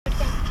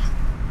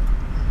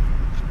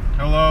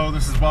Hello,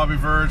 this is Bobby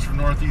Verge from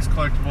Northeast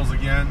Collectibles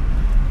again.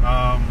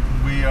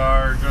 We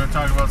are going to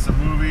talk about some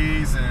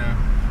movies and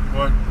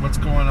what's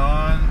going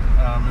on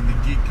in the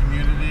geek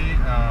community.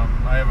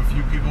 I have a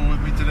few people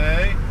with me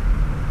today.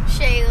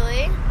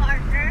 Shaylee,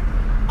 Parker,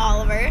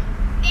 Oliver,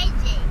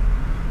 AJ.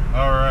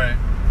 Alright,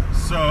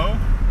 so,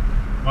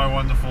 my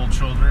wonderful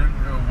children,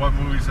 what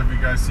movies have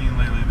you guys seen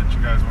lately that you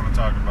guys want to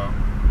talk about?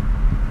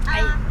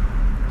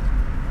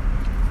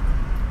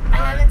 I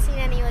haven't seen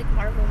any like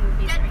Marvel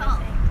movies Deadpool.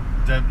 or anything.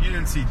 You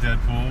didn't see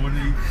Deadpool.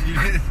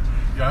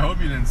 I hope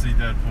you didn't see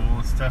Deadpool.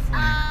 It's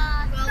definitely...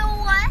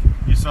 Thor.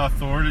 You saw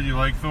Thor? Did you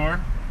like Thor?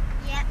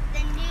 Yep, the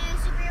new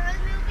superhero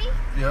movie.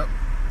 Yep.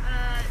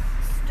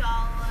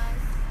 Star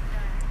Wars.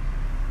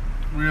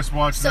 We just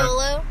watched that.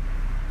 Solo?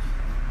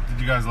 Did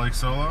you guys like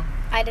Solo?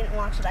 I didn't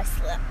watch it. I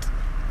slept.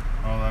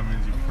 Oh, that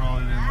means you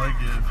probably didn't like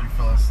it if you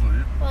fell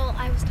asleep. Well,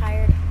 I was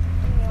tired.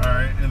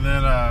 Alright, and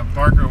then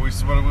Barker, what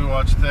did we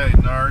watch today?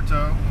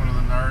 Naruto? One of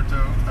the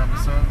Naruto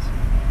episodes?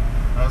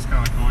 That was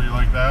kind of cool. You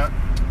like that?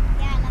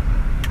 Yeah, I love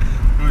it.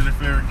 Who was your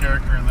favorite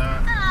character in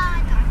that?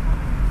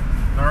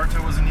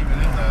 Naruto wasn't even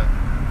in that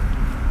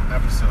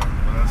episode,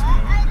 but that's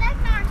cool. I like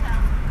Naruto.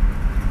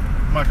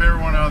 My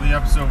favorite one out of the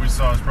episode we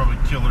saw is probably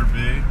Killer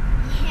Bee.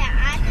 Yeah,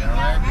 I think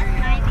that's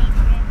my favorite.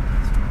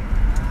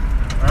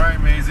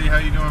 Alright, Maisie, how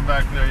you doing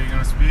back there? You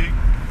gonna speak?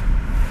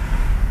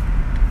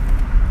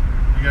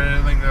 You got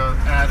anything to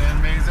add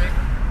in, Maisie?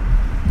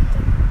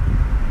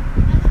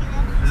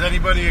 Is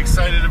anybody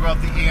excited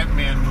about the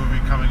Ant-Man movie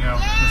coming out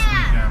this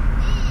weekend?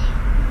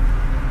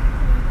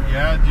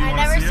 Yeah, do you I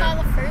want to never see saw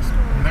it? the first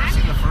You've one. never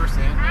seen the first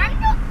Ant-Man?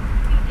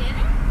 You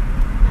didn't?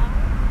 No.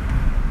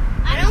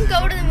 I don't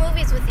go to the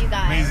movies with you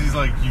guys. Maisie's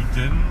like, you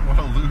didn't? What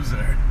a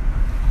loser.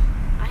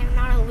 I'm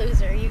not a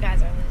loser. You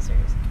guys are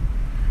losers.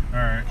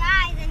 Alright.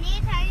 Guys, I need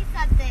to tell you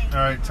something.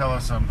 Alright, tell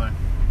us something.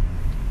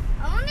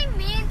 Only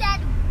me and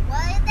Dad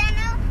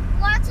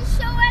watched a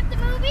show at the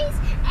movies,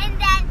 and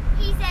then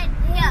he said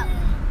no.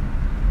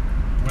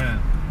 When?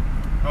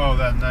 Oh,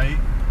 that night?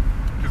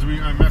 Because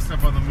I messed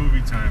up on the movie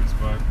times,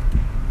 but...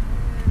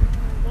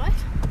 What?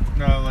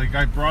 No, like,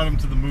 I brought him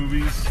to the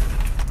movies,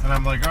 and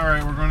I'm like,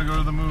 alright, we're going to go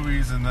to the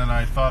movies, and then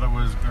I thought it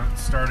was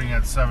starting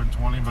at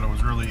 7:20, but it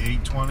was really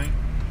 8:20,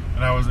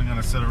 and I wasn't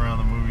going to sit around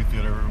the movie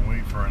theater and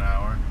wait for an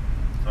hour,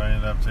 so I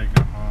ended up taking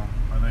him home.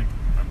 I think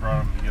I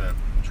brought him to get a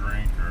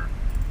drink or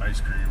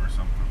ice cream or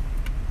something.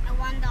 A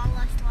 $1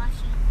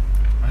 slushie.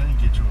 I didn't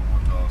get you a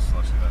 $1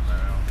 slushie that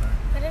night, I don't think.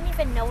 I didn't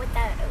even know what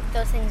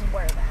those things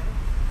were then.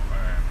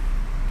 Alright.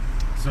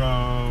 So,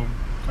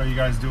 are you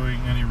guys doing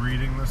any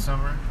reading this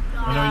summer?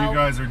 I know you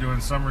guys are doing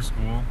summer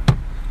school.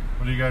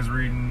 What are you guys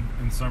reading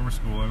in summer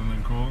school?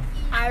 Anything cool?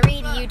 I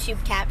read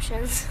YouTube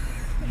captions.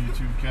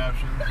 YouTube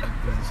captions? That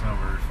doesn't sound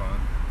very fun.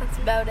 That's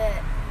about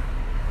it.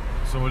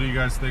 So what do you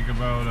guys think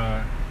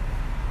about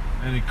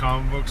any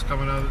comic books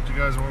coming out that you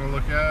guys want to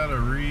look at or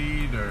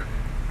read? Or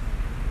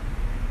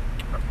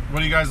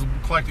what are you guys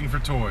collecting for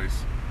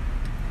toys?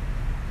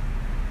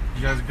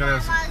 You guys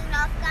got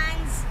Nerf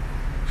guns.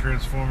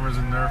 Transformers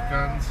and Nerf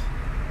guns?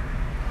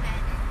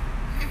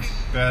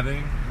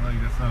 Betting? Like,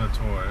 that's not a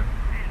toy.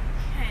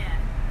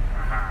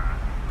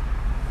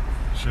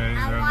 Shay,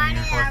 is there anything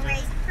you're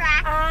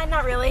collecting?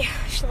 Not really.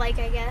 Schleich,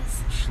 I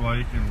guess.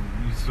 Schleich, and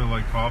you still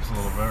like Pops a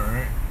little bit,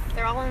 right?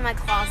 They're all in my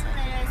closet.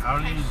 How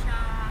do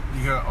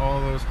you got all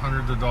those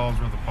hundreds of dollars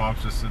worth of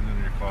Pops just sitting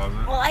in your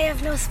closet? Well, I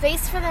have no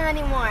space for them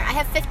anymore. I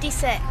have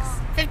 56.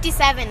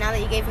 57 now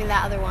that you gave me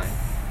that other one.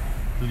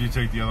 Did you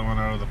take the other one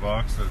out of the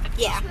box to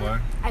display?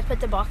 I put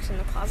the box in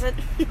the closet.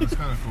 That's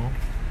kind of cool.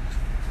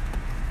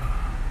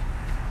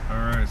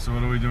 Alright, so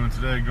what are we doing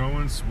today?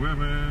 Going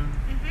swimming.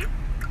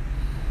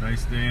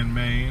 Nice day in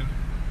Maine.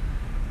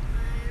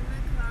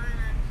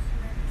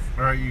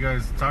 Alright, you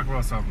guys talk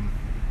about something.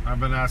 I've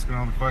been asking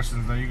all the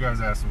questions, now you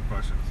guys ask some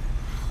questions.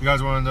 You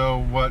guys want to know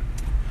what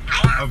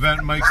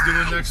event Mike's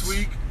doing next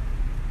week?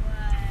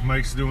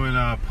 Mike's doing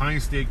Pine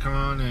State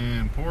Con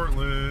in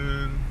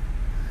Portland.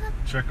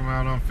 Check him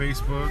out on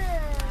Facebook.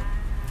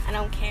 I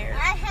don't care.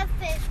 I have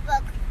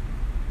Facebook.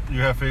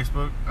 You have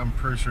Facebook? I'm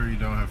pretty sure you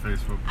don't have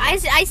Facebook. I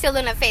still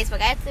don't have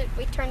Facebook.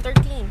 We turned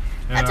 13.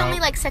 That's only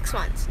like 6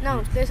 months.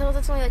 No, that's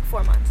only like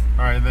 4 months.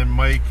 Alright, and then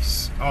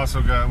Mike's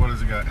also got, what has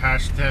he got?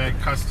 Hashtag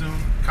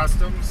customs?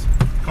 Customs?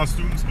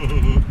 Customs,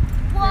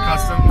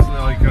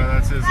 like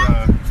that's his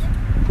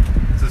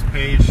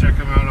page. Check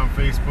him out on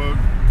Facebook.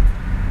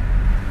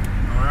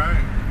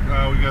 Alright,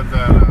 we got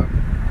that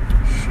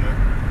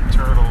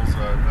Turtles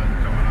event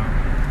coming up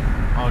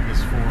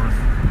August 4th.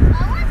 I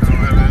don't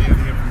have any of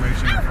the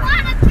information in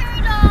front of me.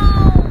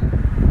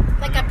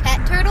 Like a pet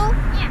turtle?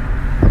 Yeah.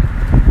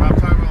 I'm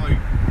talking about like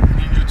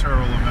Ninja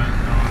Turtle event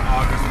on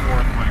August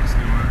 4th. Mike's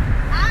doing.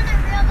 I want a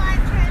real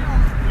live turtle.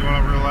 You want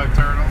a real life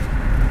turtle?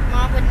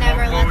 Mom would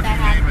never What let would that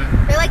you name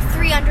happen. They're like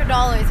 $300,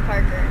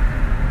 Parker.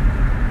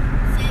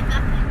 Save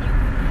up and you can.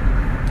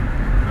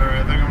 Alright,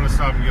 I think I'm gonna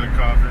stop and get a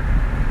coffee.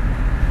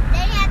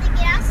 Then you have to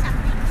get us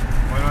something.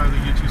 Why don't I have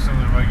to get you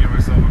something if I get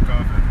myself a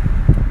coffee?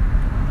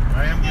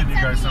 I am getting you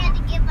guys You have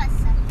something. to give us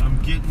something. I'm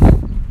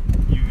getting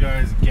you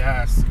guys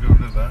gas to go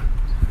to the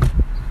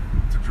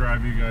to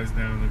drive you guys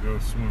down to go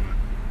swimming.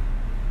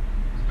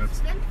 That's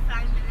It's been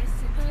 5 minutes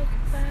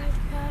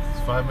since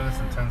it's 5 minutes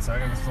and 10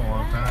 seconds. That's a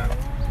long time.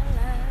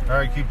 All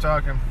right, keep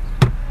talking.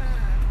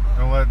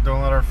 Don't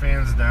let our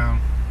fans down.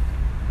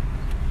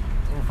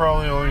 We're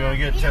probably only gonna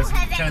get We don't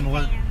have any 10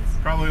 fans.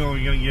 probably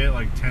only gonna get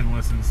like 10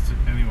 listens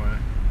anyway.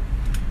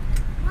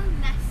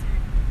 One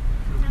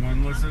lesson.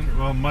 One listen.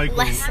 Well, Michael.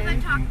 Lesson.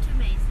 Never talk to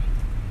Mason.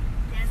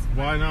 Just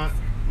Why one not? lesson.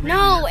 Maybe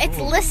No, you're it's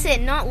cool.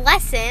 listen, not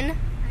lesson. I know.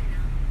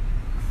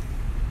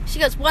 She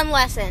goes, one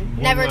lesson.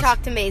 One Never lesson.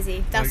 talk to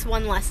Maisie. That's Like-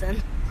 one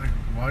lesson. Like,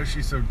 why is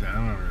she so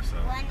down on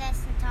herself? One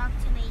lesson. Talk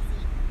to Maisie.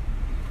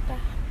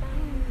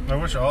 I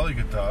wish Ollie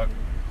could talk.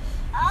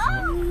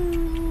 Oh.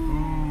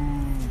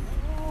 Ooh.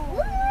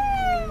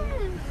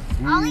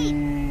 Woo. Ollie,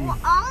 well,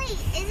 Ollie,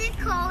 is it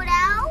cold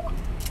out?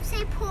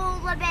 Say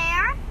polar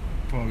bear.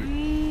 Well,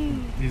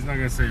 he's not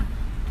gonna say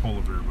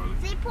polar bear,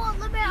 but Say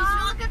polar bear. He's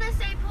not gonna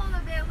say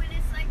polar bear when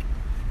it's like.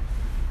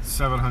 it's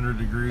 700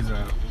 degrees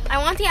out. I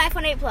want the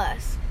iPhone 8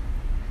 Plus.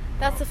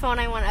 That's the phone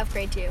I want to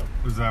upgrade to.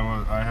 Is that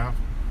what I have?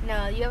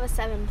 No, you have a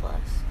 7 Plus.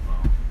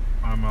 Well,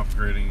 I'm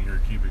upgrading.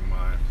 You're keeping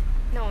mine.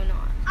 No, I'm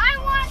not. I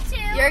want to.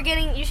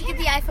 You should get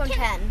the iPhone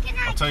 10. Can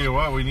I? I'll tell you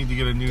what. We need to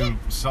get a new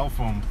cell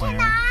phone plan.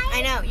 Can I?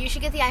 I know, you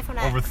should get the iPhone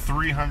X. Over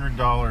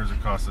 $300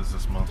 it costs us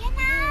this month. Can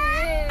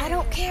I? I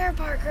don't care,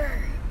 Parker.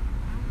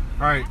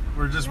 All right,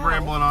 we're just No.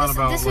 rambling on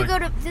about this like, would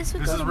go to this go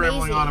is to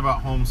rambling Maisie. on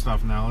about home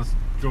stuff now. Let's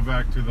go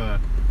back to the.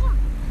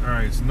 All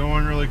right, so no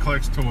one really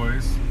collects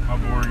toys. How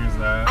boring is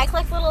that? I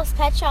collect little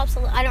pet shops.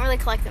 I don't really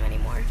collect them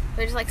anymore.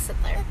 They just like sit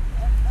there.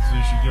 So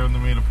you should give them to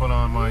me to put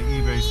on my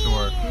eBay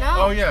store. No.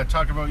 Oh yeah,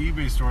 talk about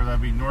eBay store.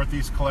 That'd be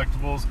Northeast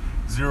Collectibles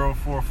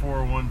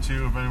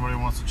 04412. If anybody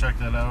wants to check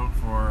that out.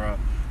 For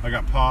I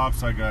got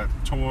pops, I got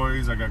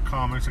toys, I got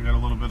comics, I got a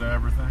little bit of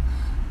everything.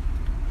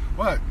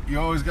 What? You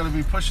always got to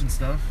be pushing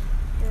stuff.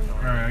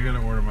 All right, I got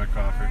to order my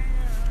coffee.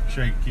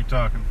 Shake, keep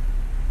talking.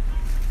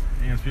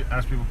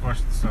 Ask people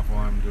questions and stuff while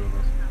I'm doing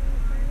this.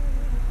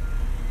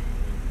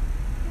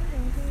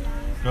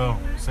 Go,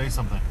 say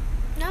something.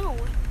 No.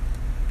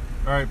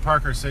 All right,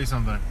 Parker, say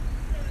something.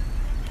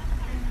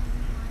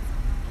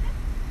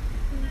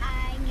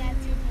 I got to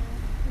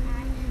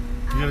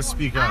do. You gotta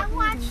speak I up.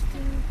 watched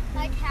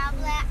my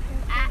tablet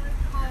at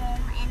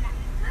home, and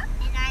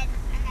I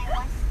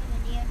watched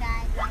the video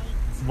that I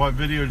liked. What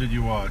video did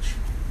you watch?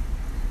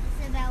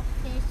 It's about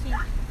fish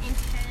and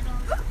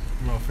turtles.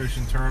 Well, fish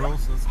and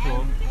turtles. That's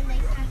cool. And they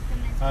hunt them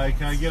as Hi,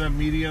 can I get a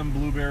medium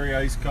blueberry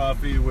iced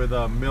coffee with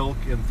milk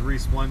and 3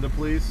 Splenda,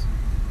 please?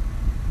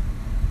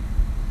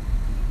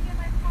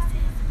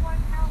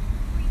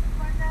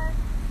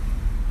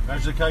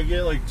 Actually, can I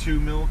get like 2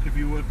 milk if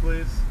you would,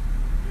 please?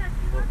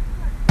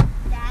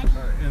 Daddy,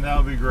 All right, and that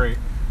would be great.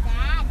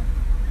 Dad,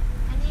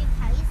 I need to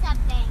tell you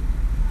something.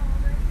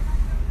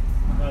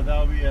 That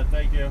would be it.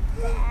 Thank you.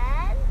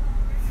 Dad?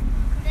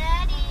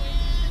 Daddy.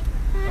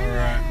 All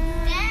right.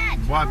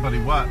 Dad. What, buddy?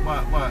 What?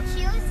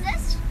 She was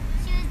just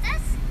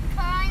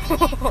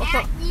pointing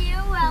at you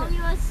while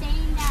you were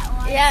saying that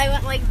one. Yeah, I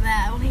went like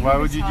that. When he Why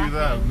was would you do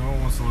that? talking. No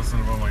one wants to listen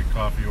about my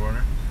coffee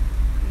order.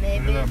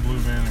 Maybe. Look at that blue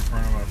van in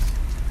front of us.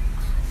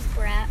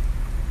 Brat.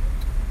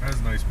 That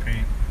has nice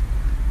paint.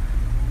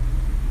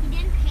 He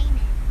didn't paint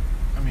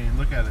it. I mean,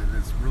 look at it.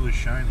 It's really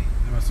shiny.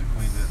 They must have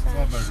cleaned it. It's a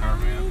lot better than our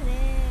van.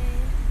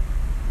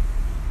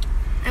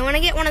 I want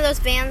to get one of those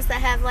vans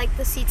that have like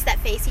the seats that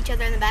face each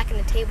other in the back and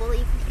a table that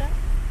you can put up.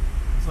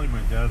 It's like my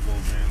dad's old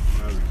van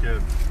when I was a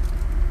kid.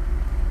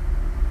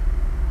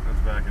 That's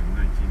back in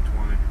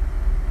 1920.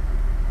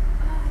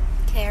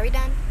 Okay, are we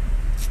done?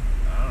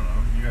 I don't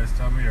know. You guys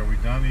tell me. Are we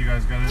done? You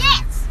guys got anything?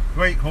 Yes!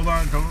 Wait, hold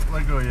on. Don't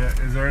let go yet.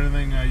 Is there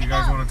anything you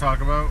guys want to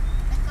talk about?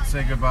 Let's go.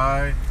 Say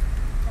goodbye.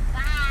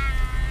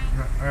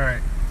 Goodbye. All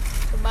right.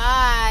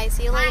 Goodbye.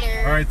 See you Bye.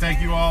 later. All right.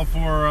 Thank you all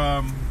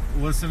for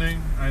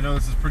listening. I know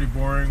this is pretty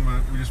boring,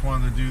 but we just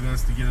wanted to do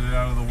this to get it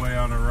out of the way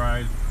on a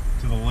ride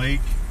to the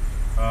lake.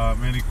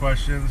 Any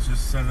questions,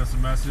 just send us a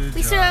message.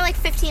 We still are like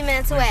 15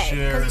 minutes please away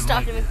share because we and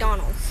stopped like at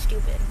McDonald's.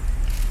 Stupid.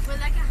 We're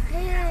like a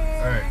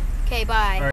All right. Okay, bye. All right.